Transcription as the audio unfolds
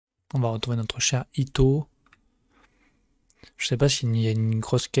On va retrouver notre cher Ito. Je sais pas s'il y a une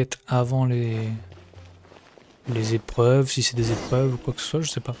grosse quête avant les épreuves, si c'est des épreuves ou quoi que ce soit, je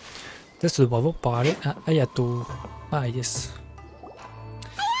sais pas. Test de bravoure pour aller à Ayato. Ah yes.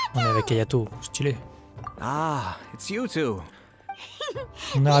 On est avec Ayato, stylé. Ah, it's you two.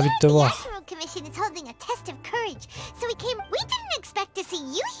 On est ravis de te voir. The Commission is holding a test of courage, so we came. We didn't expect to see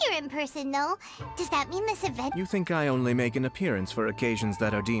you here in person, though. Does that mean this event? You think I only make an appearance for occasions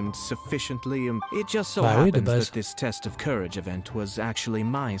that are deemed sufficiently... It just so Bah oui, de happens base. that this test of courage event was actually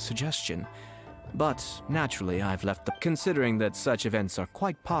my suggestion. But, naturally, I've left the... Considering that such events are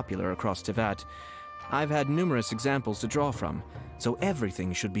quite popular across Teyvat, I've had numerous examples to draw from, so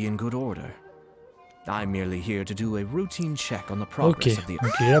everything should be in good order. I'm merely here to do a routine check on the Ok, progress of the...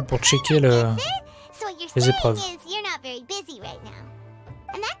 donc il est là pour checker le... So what you're Les saying épreuves. is you're not very busy right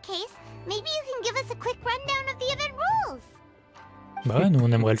now. In that case, maybe you can give us a quick rundown of the event rules. Bah ouais, nous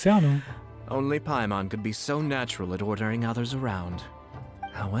on aimerait le faire, nous. Only Paimon could be so natural at ordering others around.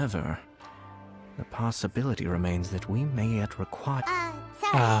 However, the possibility remains that we may yet require...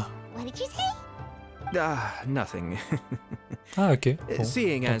 Sorry. Ah, What did you say? Nothing. ah ok. Bon,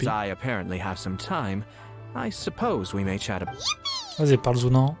 Seeing tant as pis. I apparently have some time, I suppose we may chat about... Vas-y,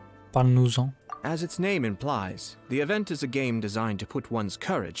 parle-nous-en. Parle-nous-en. As its name implies, the event is a game designed to put one's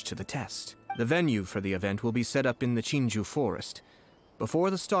courage to the test. The venue for the event will be set up in the Chinju Forest. Before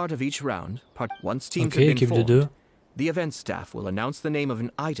the start of each round, once teams Ok, have been équipe de formed, deux. the event staff will announce the name of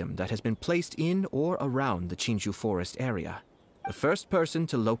an item that has been placed in or around the Chinju Forest area. The first person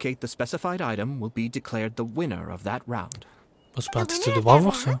to locate the specified item will be declared the winner of that round. Bon, c'est pas un The test winner de of that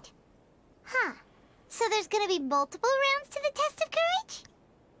bravoure, ça. round? Huh. So there's gonna be multiple rounds to the test of courage?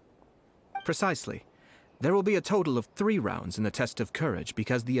 Precisely. There will be a total of 3 rounds in the test of courage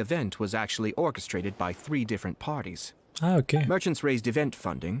because the event was actually orchestrated by 3 different parties. Ah ok. Merchants raised event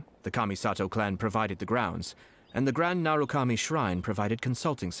funding, the Kamisato clan provided the grounds, and the Grand Narukami Shrine provided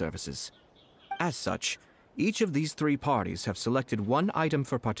consulting services. As such, each of these 3 parties have selected one item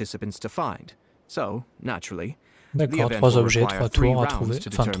for participants to find. So, naturally, the D'accord, event 3 will objets, require 3 3 tours à rounds trouver. to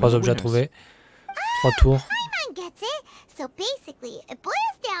Enfin, determine 3 the objets à winners. trouver. 3 tours. Paimon gets it. So basically, it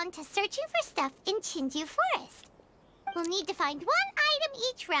boils down to searching for stuff in Chinju Forest. We'll need to find one item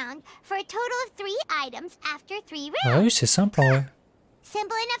each round for a total of 3 items after 3 Ah rounds. oui, c'est simple en vrai.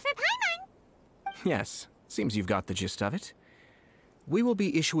 Simple enough for Paimon. Yes, seems you've got the gist of it. We will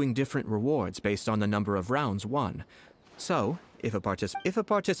be issuing different rewards based on the number of rounds won. So, if a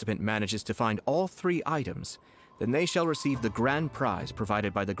participant manages to find all 3 items, then they shall receive the grand prize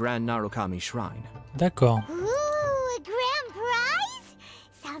provided by the Grand Narukami Shrine. D'accord. Ooh, a grand prize?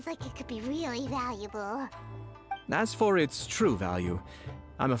 Sounds like it could be really valuable. As for its true value,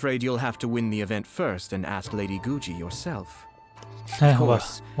 I'm afraid you'll have to win the event first and ask Lady Guji yourself. Ouais, Of on va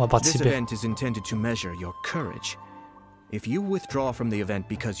course, this participer. event is intended to measure your courage. If you withdraw from the event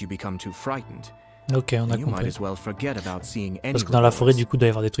because you become too frightened, Ok, on a you might compris. as well forget about seeing any Parce que dans la forêt, rewards. du coup, il doit y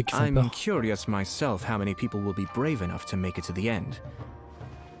avoir des trucs qui font I'm peur. curious myself how many people will be brave enough to make it to the end.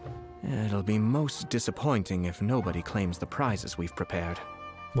 It'll be most disappointing if nobody claims the prizes we've prepared.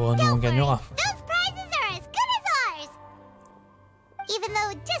 Bon, nous on gagnera. Those prizes are as good as ours. Even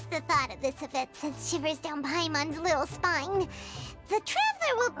though just the thought of this event sends shivers down Paimon's little spine, the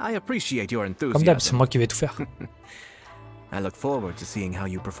traveler will... I appreciate your Comme d'hab, c'est enthusiasm. moi qui vais tout faire. I look forward to seeing how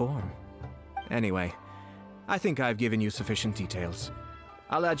you perform. Anyway, I think I've given you sufficient details.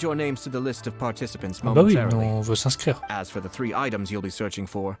 I'll add your names to the list of participants Ah bah oui, nous momentarily. on veut s'inscrire. As for the 3 items you'll be searching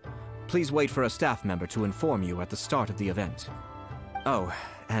for, please wait for a staff member to inform you at the start of the event. Oh,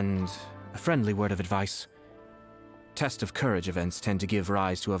 and a friendly word of advice. Test of courage events tend to give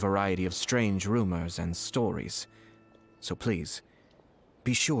rise to a variety of strange rumors and stories. So please,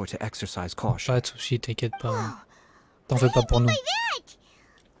 be sure to exercise caution. Pas de soucis, t'inquiète pas. T'en fais pas pour nous. By that.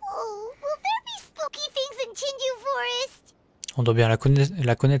 Oh, will there be spooky things in Chinju Forest? On doit bien la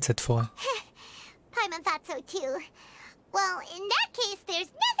connaître cette forêt. Paimon thought so too. Well, in that case, there's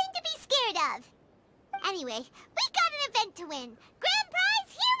nothing to be scared of. Anyway, we got an event to win. Grand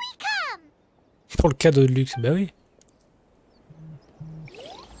prize, here we come! Pour le cadeau de luxe, bah oui.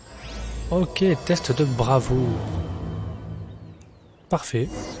 Ok, test de bravoure. Parfait.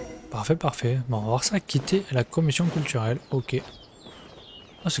 Parfait, parfait. Bon, on va voir ça. Quitter la commission culturelle. Ok.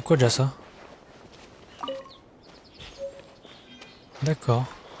 Ah, c'est quoi déjà ça? D'accord.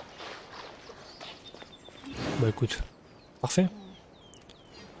 Bah écoute. Parfait.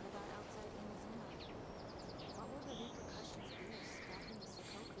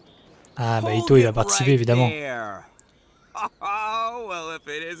 Ah bah Ito il va participer évidemment. Oh, well, if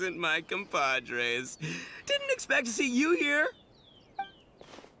it isn't my compadres. Didn't expect to see you here.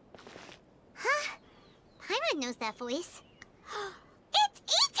 knows that voice. It's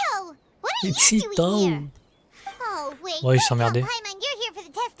Ito! What are It's you doing Ito. here? Oh, wait. Ouais, il don't s'est emmerdé. tell Paimon you're here for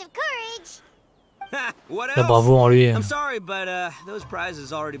the test of courage. What La else? bravo en lui. I'm sorry, but those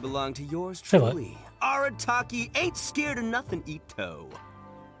prizes already belong to yours C'est vrai. truly. Arataki ain't scared of nothing, Ito.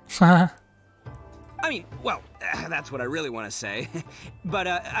 I mean, well, that's what I really want to say. But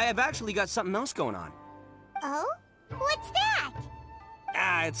I have actually got something else going on. Oh? What's that?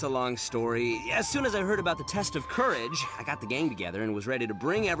 It's a long story. As soon as I heard about the test of courage, I got the gang together and was ready to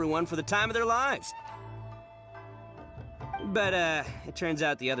bring everyone for the time of their lives. But it turns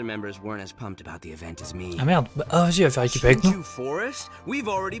out the other members weren't as pumped about the event as me. Ah merde, bah, ah vas-y, il va faire équipe avec nous. Forest? We've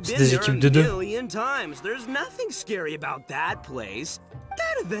already been des there équipes a de deux. million times. There's nothing scary about that place.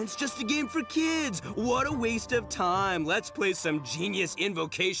 That event's just a game for kids. What a waste of time. Let's play some genius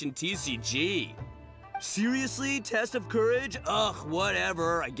invocation TCG. Seriously? Test of courage? Ugh,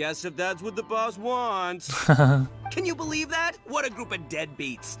 whatever. I guess if that's what the boss wants. Can you believe that? What a group of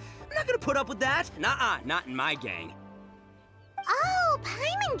deadbeats. I'm not gonna put up with that. Nuh-uh, not in my gang. Oh,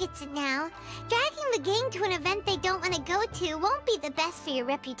 Paimon gets it now. Dragging the gang to an event they don't want to go to won't be the best for your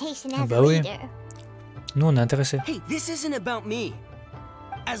reputation as Bah a oui. leader. Nous on est intéressés. Hey, this isn't about me.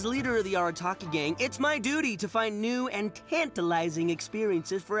 As leader of the Arataki gang, it's my duty to find new and tantalizing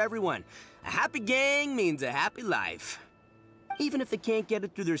experiences for everyone. A happy gang means a happy life. Even if they can't get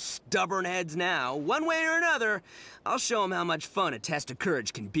it through their stubborn heads now, one way or another, I'll show them how much fun a test of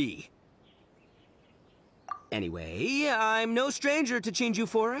courage can be. Anyway, I'm no stranger to Chinju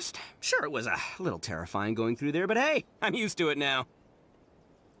Forest. Sure, it was a little terrifying going through there, but hey, I'm used to it now.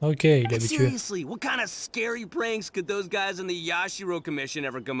 Ok, il est And habitué. seriously, what kind of scary pranks could those guys in the Yashiro Commission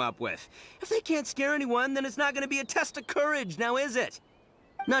ever come up with? If they can't scare anyone, then it's not going to be a test of courage, now is it?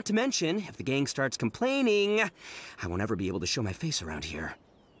 Not to mention, if the gang starts complaining, I won't ever be able to show my face around here.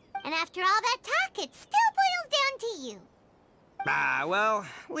 And after all that talk, it still boils down to you. Ah, well,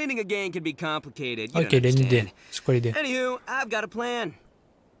 leading a gang can be complicated. You Ok, don't il a une understand. idée. C'est quoi l'idée? Anywho, I've got a plan.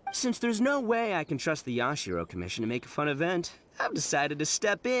 Since there's no way I can trust the Yashiro Commission to make a fun event, I've decided to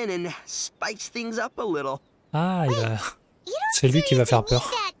step in and spice things up a little. Ah, il va... You don't C'est lui qui va faire seriously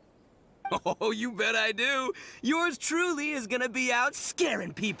peur. need that. Oh, you bet I do. Yours truly is gonna be out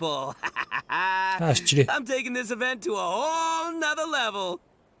scaring people. Ah, stylé. I'm taking this event to a whole nother level.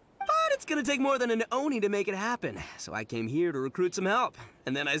 But it's gonna take more than an Oni to make it happen. So I came here to recruit some help.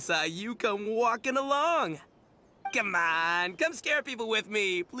 And then I saw you come walking along. Come on, come scare people with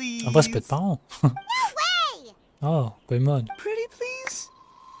me, please. En vrai, ça peut être marrant. No way! Oh, Paimon. Pretty, please.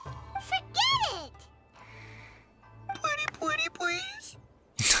 Forget it! Pretty, please.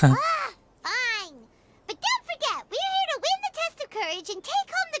 Ah, fine. But don't forget, we're here to win the test of courage and take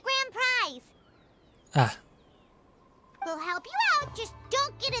home the grand prize. Ah, We'll help you out, just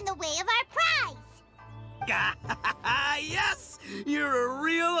don't get in the way of our prize. Yes! You're a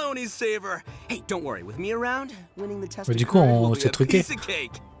real Oni saver. Hey, don't worry, with me around, winning the test Mais of du coup, courage on will be s'est a truqué. piece of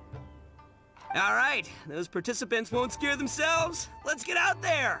cake. All right, those participants won't scare themselves. Let's get out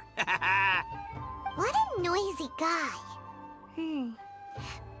there. What a noisy guy.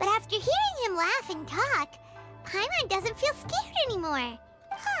 But after hearing him laugh and talk, Paimon doesn't feel scared anymore.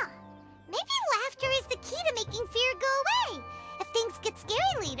 Huh. Maybe laughter is the key to making fear go away. If things get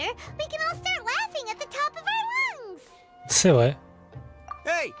scary later, we can all start laughing at the top of our lungs. c'est vrai.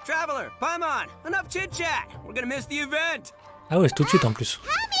 Hey, traveler, Paimon, enough chit-chat. We're gonna miss the event. Ah ouais, c'est tout de suite en plus.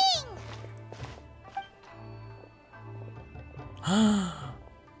 Coming!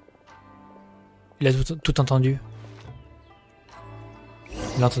 Il a tout entendu.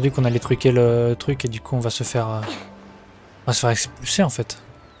 Il a entendu qu'on allait truquer le truc et du coup on va se faire expulser en fait.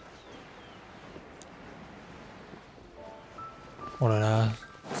 Oh là là,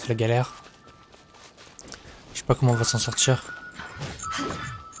 c'est la galère. Je sais pas comment on va s'en sortir.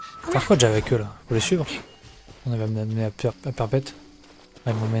 Faire quoi déjà avec eux là? Faut les suivre? On va m'amener à perpète.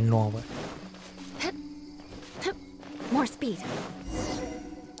 Ouais, ils m'emmènent loin en vrai. More speed.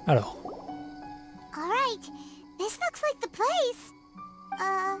 Alors. All right, this looks like the place.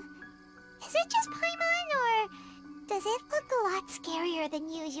 Is it just Paimon, or does it look a lot scarier than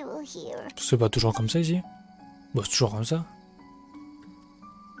usual here? C'est pas toujours comme ça ici? Bon, c'est toujours comme ça.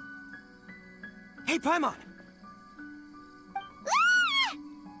 Hey, Paimon.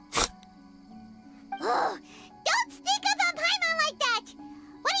 Oh, don't sneak up on Paimon like that!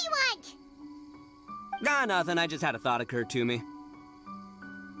 What do you want? Nah, nothing. I just had a thought occur to me.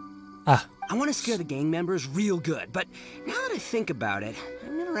 Ah, I want to scare the gang members real good, but now that I think about it,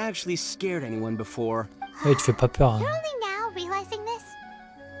 I've never actually scared anyone before. ouais, il te fait pas peur. Hein. You're only now realizing this?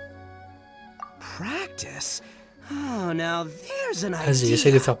 Practice? Oh, now there's an Vas-y,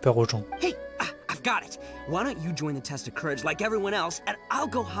 essaye de idea. faire peur aux gens. Hey, I've got it. Why don't you join the test of courage like everyone else, and I'll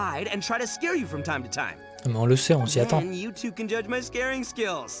go hide and try to scare you from time to time. Mais on le sait, on s'y attend. Then you two can judge my scaring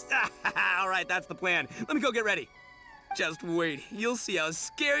skills. All right, that's the plan. Let me go get ready. Just wait. You'll see how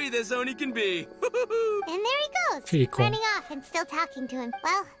scary this Oni can be. And there he goes, running off and still talking to him.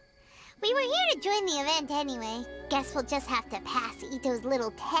 Well, we were here to join the event anyway. Guess we'll just have to pass Ito's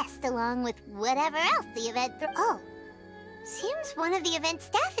little test along with whatever else the event Oh, seems one of the event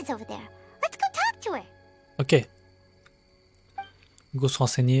staff is over there. Let's go talk to her. Ok. Go se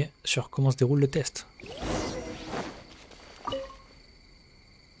renseigner sur comment se déroule le test.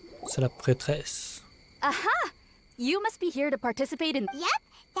 C'est la prêtresse. Aha! You must be here to participate in... Yep,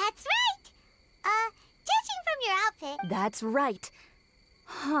 that's right. Judging from your outfit... That's right.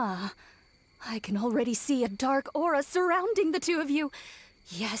 Huh. I can already see a dark aura surrounding the two of you.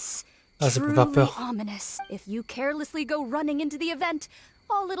 Yes, truly ominous. If you carelessly go running into the event,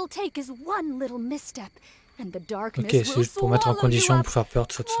 all it'll take is one little misstep, and the darkness will c'est juste pour mettre en condition pour faire peur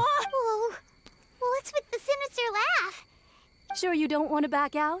de ça. Whoa. What's with the sinister laugh? Sure you don't want to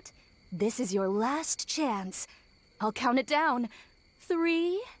back out? This is your last chance. I'll count it down.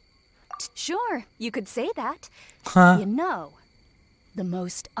 3... Sure, you could say that. You know, the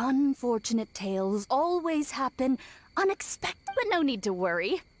most unfortunate tales always happen unexpected. But no need to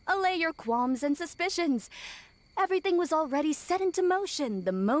worry. Allay your qualms and suspicions. Everything was already set into motion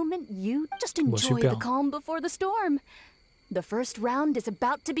the moment you just enjoy the calm before the storm. The first round is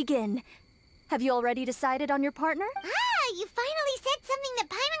about to begin. Have you already decided on your partner? Ah, you finally said something that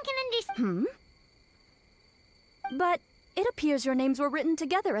Paimon can understand. But it appears your names were written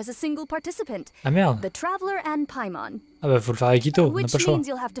together as a single participant. Ah merde. The Traveler and Paimon. Ah bah faut le faire avec Ito, on n'a pas Which le choix. means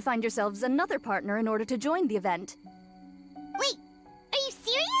you'll have to find yourselves another partner in order to join the event. Wait, are you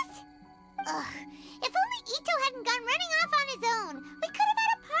serious? Ugh, if only Ito hadn't gone running off on his own, we could have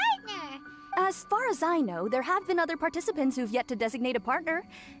had a partner. As far as I know, there have been other participants who've yet to designate a partner.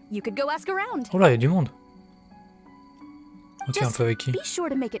 You could go ask around. Oh là, il y a du monde. Ok, on Just fait avec qui? be sure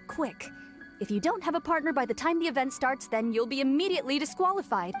to make it quick. If you don't have a partner by the time the event starts, then you'll be immediately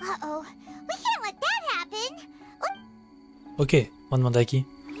disqualified. Uh-oh, we can't let that happen. Ok, on va demander à qui?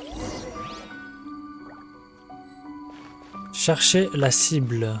 Chercher la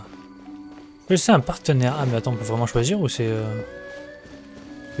cible. C'est un partenaire. Ah mais attends, on peut vraiment choisir ou c'est...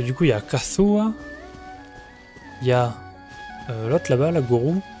 Parce que du coup il y a Kathua, il y a l'autre là-bas, la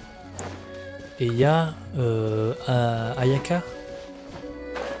gourou, et il y a Ayaka.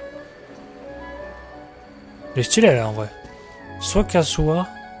 Elle est stylée là en vrai. Soit Kathua,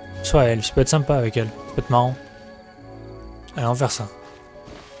 soit elle. Ça peut être sympa avec elle, ça peut être marrant. Allez, on va faire ça.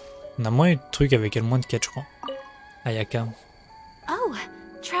 On a moins eu de trucs avec elle, moins de quêtes je crois. Ayaka. Oh,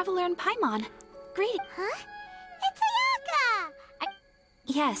 Traveler and Paimon. Great. Huh? It's Ayaka!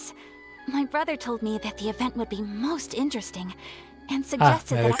 Yes. My brother told me that the event would be most interesting and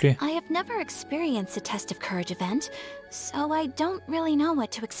suggested that I have never experienced a Test of Courage event, so I don't really know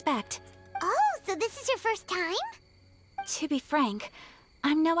what to expect. Oh, so this is your first time? To be frank,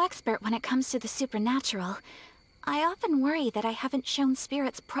 I'm no expert when it comes to the supernatural. I often worry that I haven't shown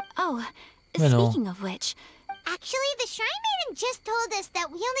spirits speaking of which... Actually, the Shrine Maiden just told us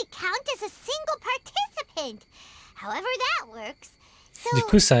that we only count as a single participant. However that works. So, du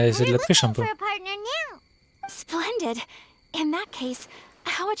coup, c'est de la triche un peu. For a partner now. Splendid. In that case,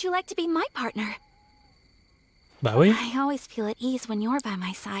 how would you like to be my partner? Bah oui. I always feel at ease when you're by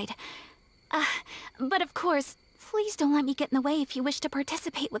my side. But of course, please don't let me get in the way if you wish to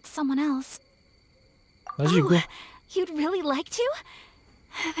participate with someone else. Vas-y, go. You'd really like to?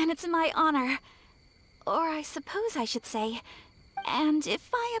 Then it's my honor. Or I suppose I should say. And if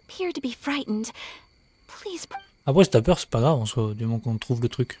I appear to be frightened, please... Après, si t'as peur, c'est pas grave, en soi, du moment qu'on trouve le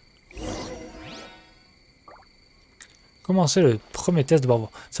truc. Commencer le premier test de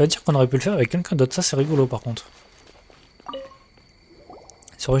bravoure. Ça veut dire qu'on aurait pu le faire avec quelqu'un d'autre. Ça, c'est rigolo, par contre.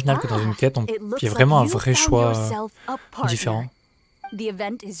 C'est original que dans une quête, il y ait vraiment un vrai choix différent. The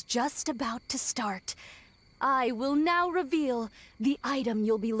event is just about to start. I will now reveal the item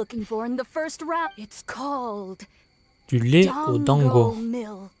you'll be looking for in the first round. It's called du lait au dango.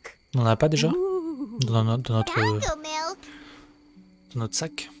 Milk. On en a pas déjà dans notre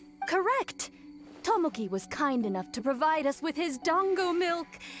sac. Correct. Tomoki was kind enough to provide us with his dango milk,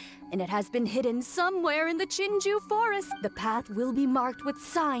 and it has been hidden somewhere in the Chinju forest. The path will be marked with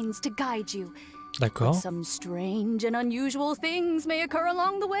signs to guide you. D'accord. Some strange and unusual things may occur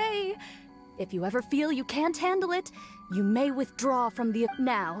along the way. If you ever feel you can't handle it, you may withdraw from the...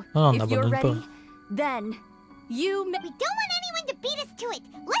 Now, if you're ready, then you may... We don't want anyone to beat us to it.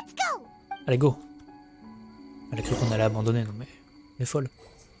 Let's go. Allez, go. Elle a cru qu'on allait abandonner, non mais... Elle est folle.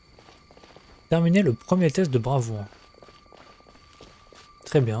 Terminer le premier test de bravoure.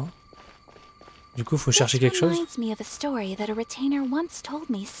 Très bien. Du coup, il faut chercher quelque chose.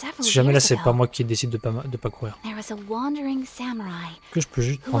 Si jamais là, c'est pas moi qui décide de pas courir. Que je peux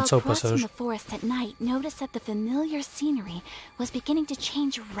juste prendre ça au passage.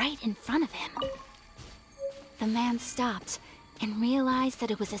 The man stopped and realized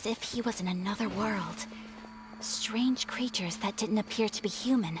that it was as if he was in another world. Strange creatures that didn't appear to be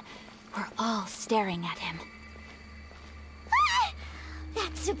human were all staring at him. Ah!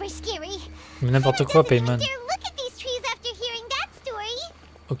 That's super scary. Mais n'importe quoi, Payman. Look at these trees after hearing that story.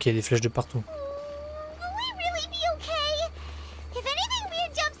 Ok, il y a des flèches de partout. Will we really be okay? If anything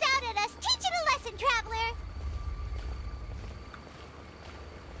weird jumps out at us, teach it a lesson, traveler.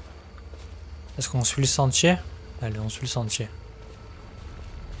 Est-ce qu'on suit le sentier? Allez, on suit le sentier.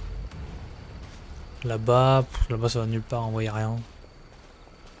 Là-bas, là-bas ça va nulle part, on voit rien.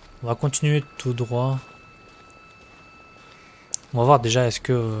 On va continuer tout droit. On va voir déjà est-ce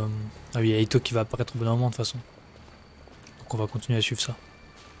que... Ah oui, il y a Ito qui va apparaître au bon moment de toute façon. Donc on va continuer à suivre ça.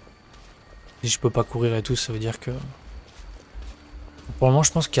 Si je peux pas courir et tout, ça veut dire que... Pour le moment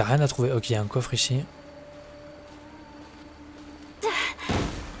je pense qu'il n'y a rien à trouver. Ok, il y a un coffre ici.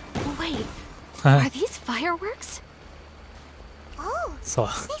 Wait, are these fireworks? Oh, ça va.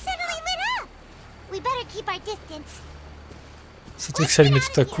 They suddenly lit up. We better keep our distance. Ce truc s'allume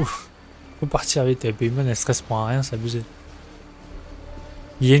tout à coup. Faut partir vite. Et Payman elle stresse pour un rien, c'est abusé.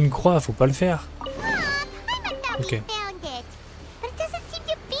 Il y a une croix, faut pas le faire. Ok.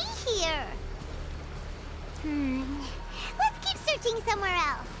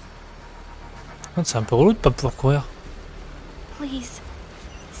 C'est un peu relou de pas pouvoir courir. Please,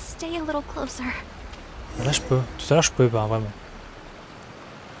 stay a little closer. Là je peux. Tout à l'heure je pouvais pas vraiment.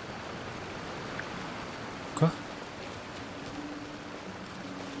 Quoi?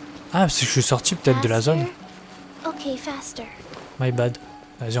 Ah parce que je suis sorti peut-être de la zone. Okay, faster. My bad.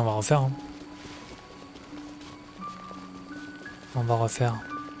 Vas-y on va refaire. Hein. On va refaire.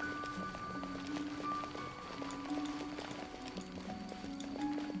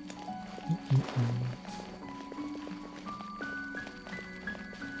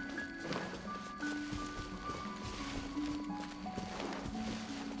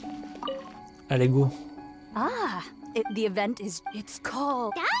 Allez, go. Ah, the event it's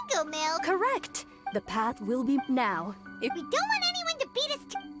called... Dango milk? Correct. The path will be now. We don't want anyone to beat us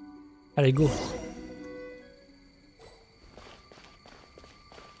to... Allez, go.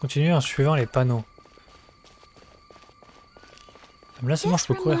 Continuez en suivant les panneaux. Là, c'est bon, je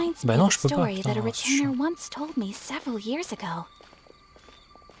peux courir. Bah non, je peux pas.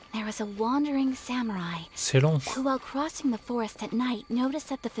 There was a wandering samurai who, while crossing the forest at night, noticed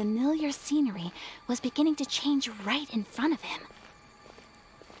that the familiar scenery was beginning to change right in front of him.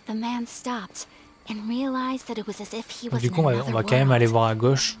 The man stopped and realized that it was as if he was in another world. On va quand même aller voir à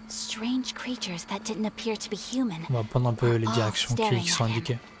gauche. Strange creatures that didn't appear to be human. On va prendre un peu les directions qui sont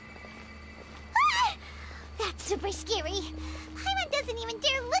indiquées. Ah, that's super scary. Paimon doesn't even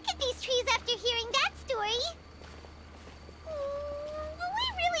dare look at these trees after hearing that story.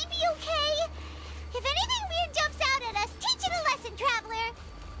 Okay. If anything weird jumps out at us, teach it a lesson, traveler.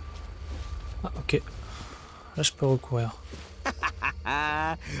 Ah, ok. Là, je peux recourir.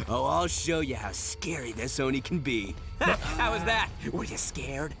 Oh, I'll show you how scary this Oni can be. How was that? Were you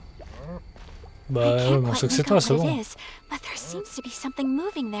scared? Bah ouais, bon, c'est que c'est toi, c'est bon.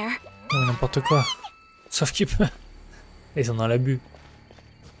 Non, n'importe quoi. Sauf qu'il peut. Ils en ont l'abus.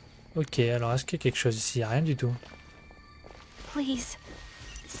 Ok, alors est-ce qu'il y a quelque chose ici? Il n'y a rien du tout. Please.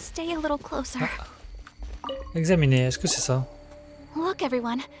 Stay a little closer. Ah. Examiner, est-ce que c'est ça? Look,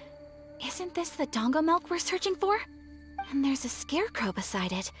 everyone. Isn't this the Dango milk we're searching for? And there's a scarecrow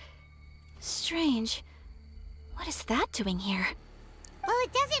beside it. Strange. What is that doing here? Well,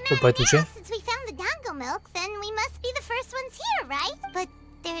 it doesn't matter now since we found the Dango milk, then we must be the first ones here, right? But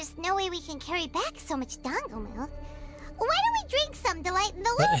there's no way we can carry back so much Dango milk. Why don't we drink some to lighten the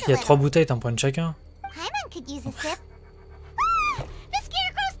load? Il y a 3 bouteilles, t'en prends une chacun. Paimon could use a sip. The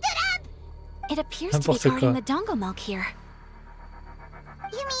scarecrow stood up! It appears to be guarding the Dango milk here.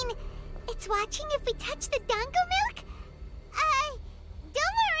 You mean it's watching if we touch the Dango milk?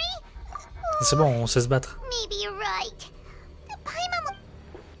 Don't worry. C'est bon, on sait se battre. Maybe you're right. Paimon...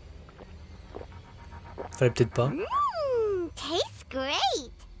 Fallait peut-être pas. Tastes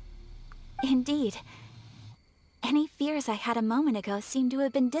great. Indeed. Any fears I had a moment ago seem to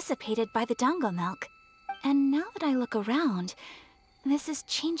have been dissipated by the Dango milk. And now that I look around, this is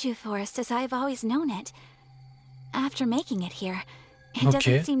Chinju Forest as I've always known it. After making it here, it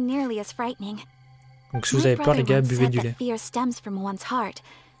doesn't seem nearly as frightening. Donc si vous avez peur les gars, buvez du lait. Fear stems from one's heart,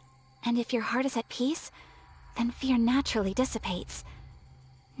 And if your heart is at peace, then fear naturally dissipates.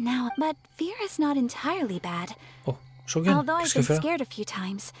 Now, but fear is not entirely bad. Oh, Shogun, although I've qu'est-ce been qu'elle fait là? scared a few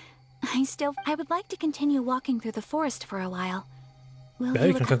times, I would like to continue walking through the forest for a while. Will Bah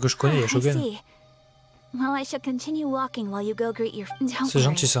oui, quelqu'un que je connais, il y a I Shogun. see. Well, I shall continue walking while you go greet your... Don't C'est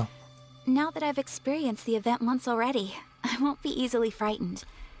gentil ça. Now that I've experienced the event once already, I won't be easily frightened.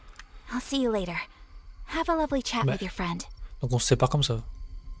 I'll see you later. Have a lovely chat with your friend. Donc on se sépare comme ça.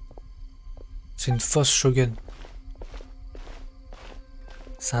 C'est une fausse Shogun.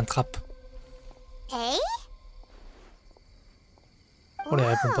 C'est un trap. Hey? Oh, elle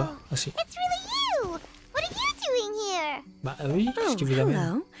répond pas. Ah si. It's really you! What are you doing here? Bah oui, qu'est-ce qui vous amène?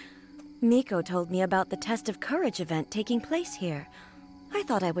 Hello. Miko told me about the Test of Courage event taking place here. I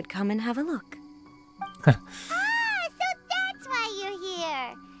thought I would come and have a look. So that's why you're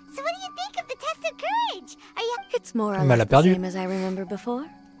here. So what do you think of the Test of Courage? Are you... It's more or Mais elle a less the perdu. same as I remember before.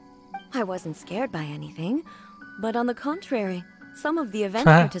 I wasn't scared by anything, but on the contrary, some of the event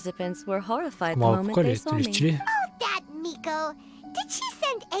participants were horrified the moment Pourquoi they elle saw est me. stylée? Oh, that Miko. Did she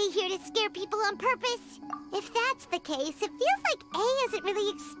send A here to scare people on purpose? If that's the case, it feels like A isn't really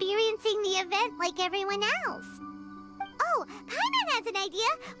experiencing the event like everyone else. Oh, Paimon has an idea.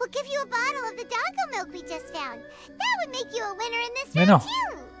 We'll give you a bottle of the doggo milk we just found. That would make you a winner in this Mais round non.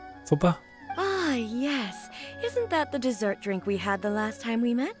 too. Faut pas. Ah, yes. Isn't that the dessert drink we had the last time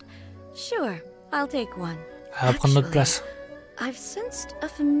we met? Sure, I'll take one. Elle va prendre notre place. I've sensed a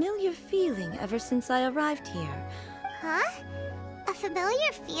familiar feeling ever since I arrived here. Huh? A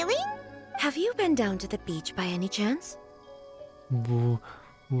familiar feeling? Have you been down to the beach by any chance?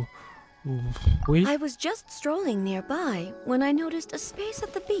 Oui. I was just strolling nearby when I noticed a space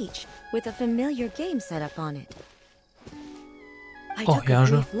at the beach with a familiar game set up on it. I took a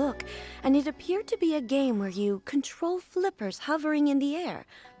brief look, and it appeared to be a game where you control flippers hovering in the air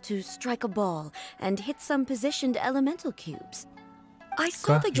to strike a ball and hit some positioned elemental cubes. I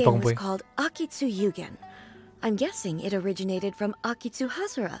saw the game was called Akitsu Yugen. I'm guessing it originated from Akitsu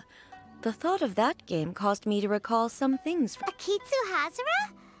Hazura. The thought of that game caused me to recall some things. Akitsu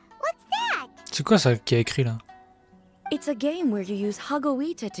Hazura? What's that? C'est quoi ça qui a écrit là? It's a game where you use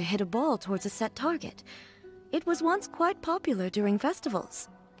Hagoita to hit a ball towards a set target. It was once quite popular during festivals.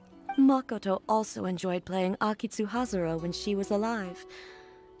 Makoto also enjoyed playing Akitsu Hazura when she was alive.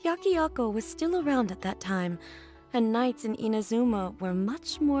 Yakiyako was still around at that time, and nights in Inazuma were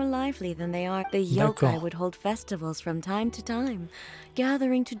much more lively than they are. The yokai would hold festivals from time to time,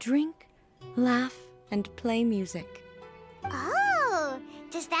 gathering to drink, laugh, and play music. Oh,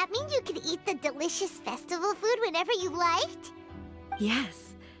 does that mean you could eat the delicious festival food whenever you liked? Yes.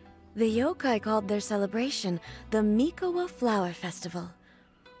 The yokai called their celebration the Mikowa Flower Festival.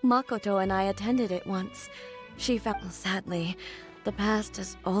 Makoto and I attended it once. She felt sadly. The past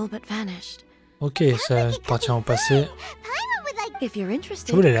has all but vanished. Ok, ça appartient au passé. If you're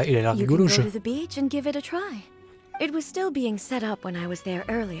interested, il a l'air you rigolo, can le go jeu. to the beach and give it a try. It was still being set up when I was there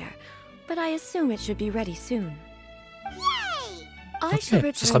earlier, but I assume it should be ready soon. Yay! I should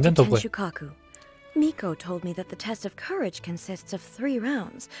ça sera return to bientôt prêt. Tenshukaku. Miko told me that the test of courage consists of 3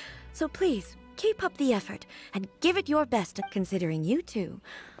 rounds, so please keep up the effort and give it your best. Considering you two,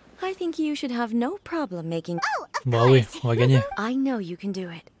 I think you should have no problem making. Oh, of Bah oui, course. on va gagner. I know you can do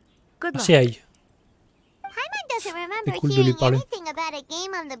it. Good luck. Merci Aïe. Paimon doesn't remember cool de lui hearing parler. anything about a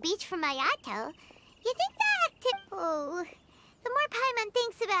game on the beach from Mayato. You think that? Oh, the more Paimon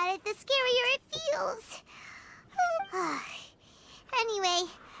thinks about it, the scarier it feels. Anyway,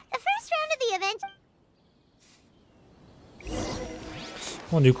 the first round of the event.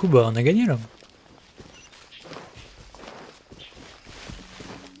 Bon, du coup, bah, on a gagné là.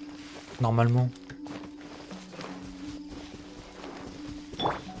 Normalement.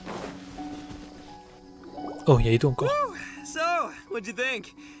 Oh, il y a Ito encore. So, what'd you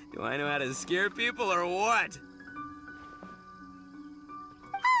think? Do I know how to scare people or what?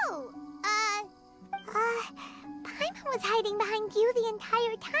 Oh, Paimon was hiding behind you the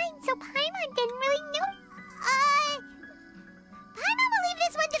entire time, so Paimon didn't really know. Paimon will leave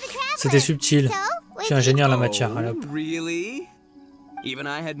this one to the traveler. C'était subtil. Je suis ingénieur en la matière. Allez, hop. Really? Even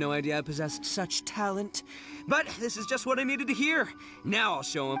I had no idea I possessed such talent. But this is just what I needed to hear. Now I'll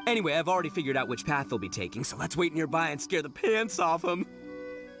show him. Anyway, I've already figured out which path they'll be taking, so let's wait nearby and scare the pants off them.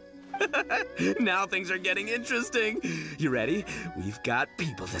 Now things are getting interesting. You ready? We've got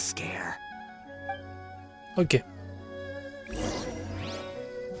people to scare. Ok.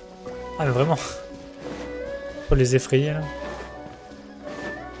 Ah, mais vraiment. Faut les effrayer là.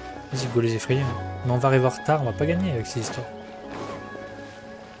 Vas-y, go les effrayer. Mais on va arriver en retard, on va pas gagner avec ces histoires.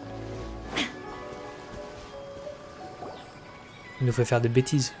 Il nous fait faire des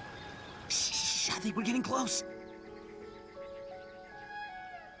bêtises. Shh, I think we're getting close.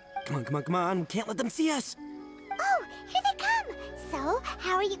 Come on, come on, come on. We can't let them see us. Oh, here they come. So,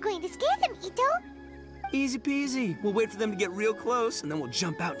 how are you going to scare them, Ito? Easy peasy. We'll wait for them to get real close, and then we'll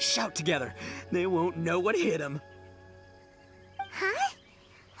jump out and shout together. They won't know what hit them. Huh?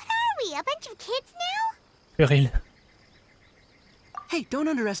 What are we, a bunch of kids now? Puril. Hey, don't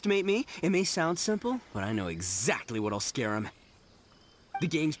underestimate me. It may sound simple, but I know exactly what'll scare them. The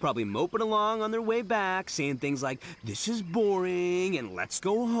gang's probably moping along on their way back, saying things like, "This is boring," and "Let's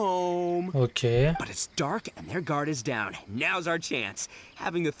go home." Okay. But it's dark and their guard is down. Now's our chance.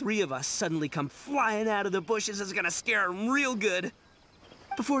 Having the three of us suddenly come flying out of the bushes is gonna scare them real good.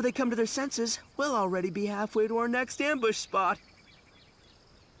 Before they come to their senses, we'll already be halfway to our next ambush spot.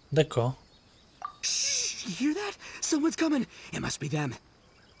 D'accord. Shh, you hear that? Someone's coming. It must be them.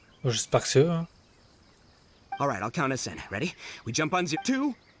 J'espère que c'est eux. Hein. All right, I'll count us in. Ready? We jump on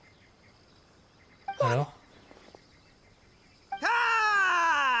 2. Alors?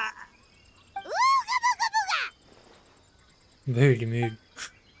 Ah! Mais il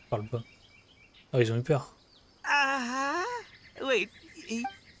parle pas. Oh, ils ont eu peur. Wait. They're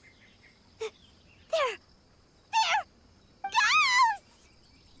ghosts!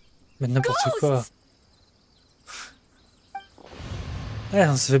 Mais n'importe quoi. Ouais,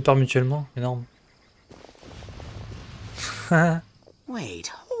 on se fait peur mutuellement. Énorme.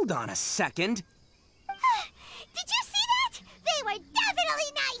 Wait, hold on a second. Did you see that? They were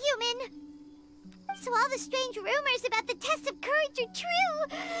definitely not human! So all the strange rumors about the test of courage are true.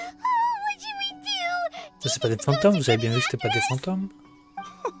 Oh, what should we do? C'est pas des fantômes? Vous avez bien vu que c'était pas des fantômes?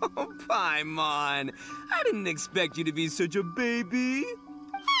 Oh, Paimon. I didn't expect you to be such a baby.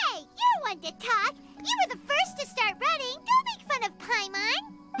 Hey, you're one to talk. You were the first to start running. Don't make fun of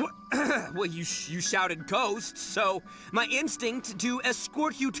Paimon. Well, you shouted ghosts, so my instinct to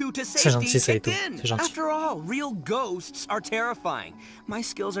escort you two to C'est gentil, safety ça, kicked Ito. in. C'est gentil. After all, real ghosts are terrifying. My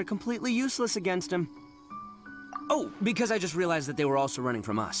skills are completely useless against them. Oh, because I just realized that they were also running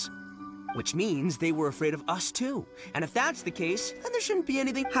from us. Which means they were afraid of us too. And if that's the case, then there shouldn't be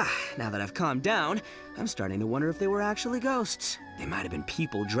anything. Now that I've calmed down, I'm starting to wonder if they were actually ghosts. They might have been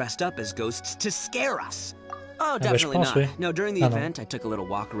people dressed up as ghosts to scare us. Oh, definitely not. Oui. No, during the event, I took a little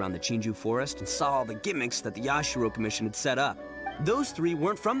walk around the Chinju forest and saw all the gimmicks that the Yashiro Commission had set up. Those 3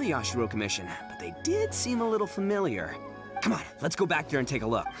 weren't from the Yashiro Commission, but they did seem a little familiar. Come on, let's go back there and take a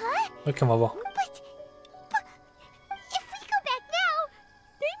look. Huh? Ok, on va voir. But if we go back now,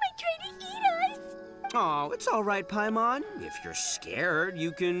 they might try to eat us. Oh, it's all right, Paimon. If you're scared,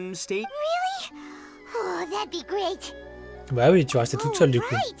 you can stay. Really? Oh, that'd be great. Bah oui, tu vas rester toute seule du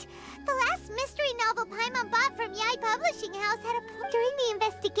coup. Right. The last mystery novel Paimon bought from Yai Publishing House had a... During the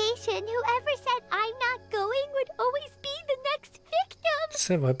investigation, whoever said I'm not going would always be the next victim.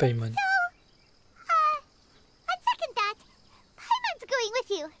 C'est vrai, Paimon. So, on second thought, Paimon's going with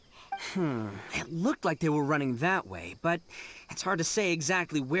you. It looked like they were running that way, but it's hard to say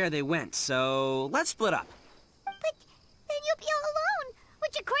exactly where they went, so let's split up. But then you'll be all alone,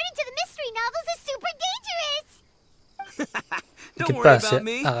 which according to the mystery novels is super dangerous. Don't worry about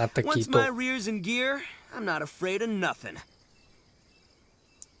me. Once my rear's in gear, I'm not afraid of nothing.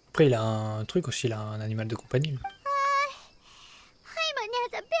 Après, il a un truc aussi, il a un animal de compagnie. Paimon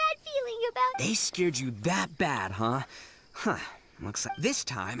has a bad feeling about... They scared you that bad, huh? Huh. Looks like this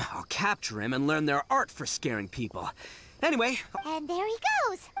time I'll capture him and learn their art for scaring people. Anyway. And there he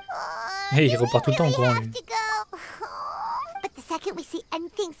goes. Hey, il repart tout le temps en courant, lui. But the second we see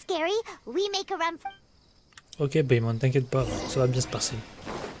anything scary, we make a run. Ok, Paimon, t'inquiète pas, ça va bien se passer.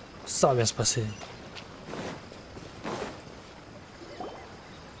 Ça va bien se passer.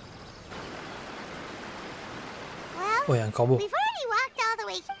 Oh, il y a un corbeau. We've already walked all the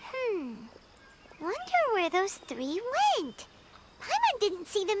way. Wonder where those 3 went. Paimon didn't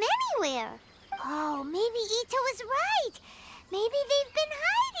see them anywhere. Oh, maybe Ito was right. Maybe they've been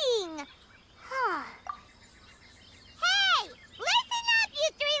hiding. Huh. Hey, listen up, you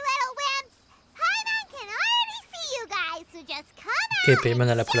 3 little wimps. Paimon can already see you guys, so just come out Ok, Paimon,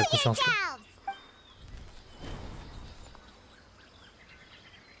 elle a pris la and show confiance. yourselves.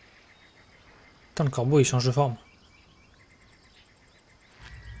 Attends, le corbeau, il change de forme.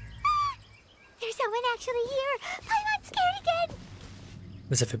 There's someone actually here. Paimon's scared again.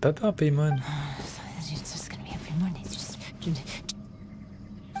 Mais ça fait pas peur, Paimon.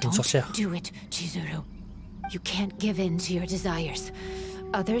 C'est une sorcière. Do it, Chizuru. You can't give in to your desires.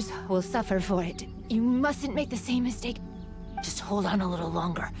 Others will suffer for it. You mustn't make the same mistake. Just hold on a little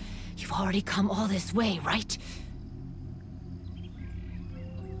longer. You've already come all this way, right?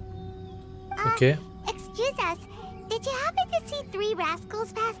 Ok. Excuse us. Did you happen to see 3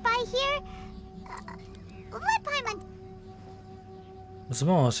 rascals pass by here? Let Paimon... C'est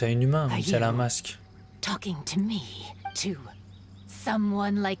bon, c'est un humain, même si elle a un masque. Talking to me, to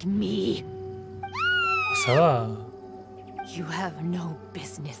someone like me. Ça va. You have no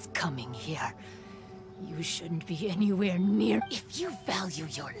business coming here. You shouldn't be anywhere near. If you value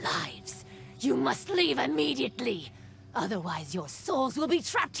your lives, you must leave immediately. Otherwise, your souls will be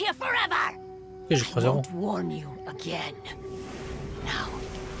trapped here forever. Okay, je crois I won't warn you again. Now,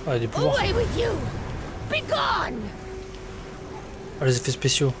 away with you. Be gone. Oh, les effets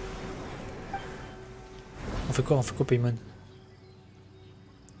spéciaux. On fait quoi, Paimon?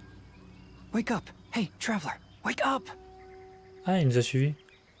 Wake up. Hey, traveler. Wake up. Ah, il nous a suivis.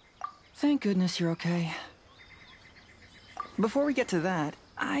 Thank goodness you're okay. Before we get to that,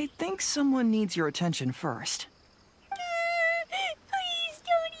 I think someone needs your attention first. Please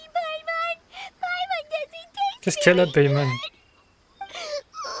don't eat Paimon. Paimon doesn't taste Qu'est-ce qu'elle a, Paimon?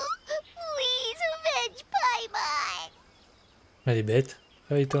 Please avenge Paimon. Elle est bête.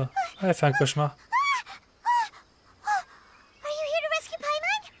 Réveille-toi. Ah, elle fait un cauchemar. Are you here to rescue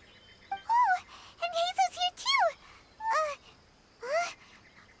Paimon? Oh, and Hazel's here too.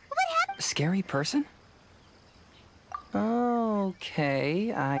 What happened? Scary person?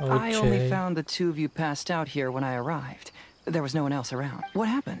 Okay, I only found the two of you passed out here when I arrived. There was no one else around. What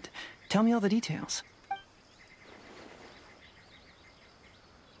happened? Tell me all the details.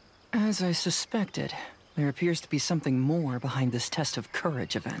 As I suspected, there appears to be something more behind this test of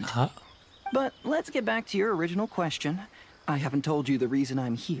courage event. But let's get back to your original question. I haven't told you the reason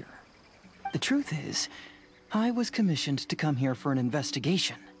I'm here. The truth is, I was commissioned to come here for an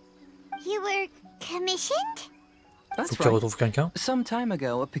investigation. You were commissioned? That's Faut que tu retrouves quelqu'un. Some time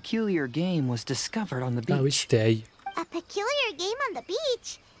ago, a peculiar game was discovered on the beach. Ah oui, c'était Ai. A peculiar game on the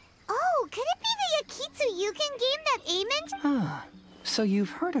beach? Oh, could it be the Yakitsu Yugen game that A mentioned? Ah, so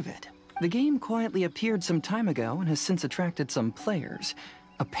you've heard of it. The game quietly appeared some time ago and has since attracted some players.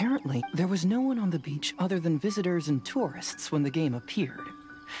 Apparently, there was no one on the beach other than visitors and tourists when the game appeared.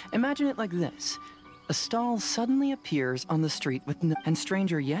 Imagine it like this. A stall suddenly appears on the street with and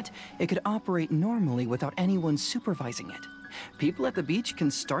stranger yet, it could operate normally without anyone supervising it. People at the beach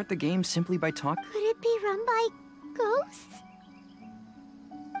can start the game simply by talking. Could it be run by ghosts?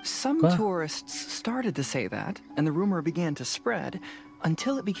 Some tourists started to say that, and the rumor began to spread,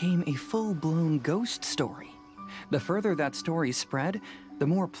 until it became a full-blown ghost story. The further that story spread, the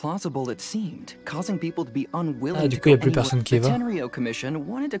more plausible it seemed, causing people to be unwilling to go anywhere. The Tenryou Commission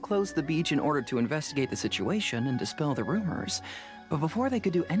wanted to close the beach in order to investigate the situation and dispel the rumors. But before they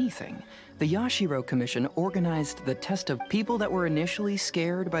could do anything, the Yashiro Commission organized the test of people that were initially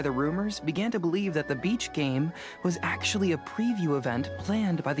scared by the rumors began to believe that the beach game was actually a preview event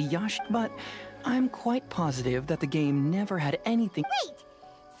planned by the But I'm quite positive that the game never had anything. Wait,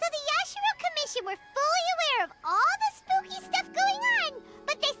 so the Yashiro Commission were fully aware of all the spooky stuff going on,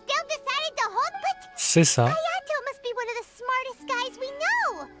 but they still decided to hold. C'est ça. Hayato must be one of the smartest guys we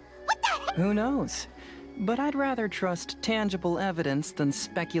know. What the heck? Who knows? But I'd rather trust tangible evidence than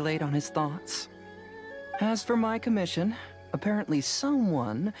speculate on his thoughts. As for my commission, apparently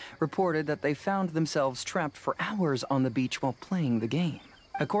someone reported that they found themselves trapped for hours on the beach while playing the game.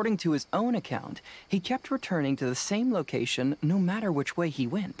 According to his own account, he kept returning to the same location no matter which way he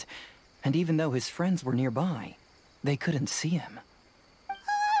went. And even though his friends were nearby, they couldn't see him.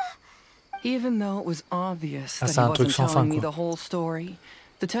 Even though it was obvious that he wasn't telling me the whole story,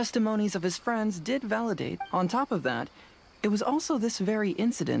 the testimonies of his friends did validate. On top of that, it was also this very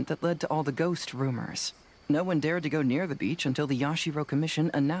incident that led to all the ghost rumors. No one dared to go near the beach until the Yashiro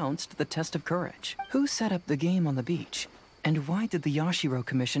Commission announced the test of courage. Who set up the game on the beach? And why did the Yashiro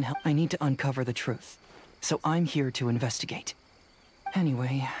Commission help? I need to uncover the truth. So I'm here to investigate.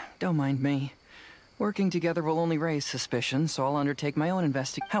 Anyway, don't mind me. Working together will only raise suspicion, so I'll undertake my own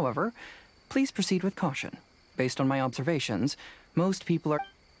investigation. However, please proceed with caution. Based on my observations, most people are...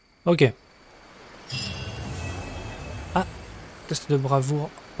 Ok. Ah, test de bravoure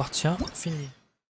appartient. Fini.